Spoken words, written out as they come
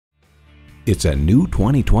It's a new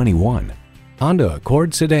 2021 Honda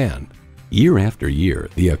Accord sedan. Year after year,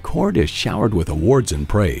 the Accord is showered with awards and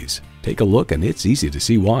praise. Take a look and it's easy to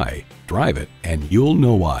see why. Drive it and you'll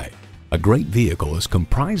know why. A great vehicle is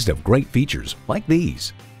comprised of great features like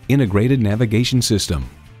these: integrated navigation system,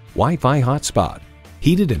 Wi-Fi hotspot,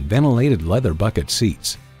 heated and ventilated leather bucket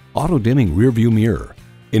seats, auto-dimming rearview mirror,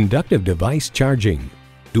 inductive device charging,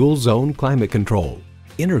 dual zone climate control,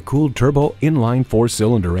 intercooled turbo inline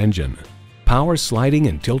 4-cylinder engine, power sliding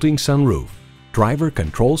and tilting sunroof, driver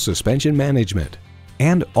control suspension management,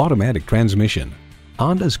 and automatic transmission.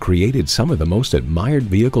 Honda's created some of the most admired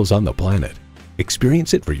vehicles on the planet.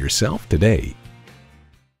 Experience it for yourself today.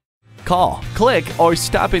 Call, click, or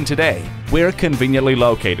stop in today. We're conveniently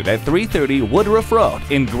located at 330 Woodruff Road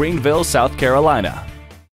in Greenville, South Carolina.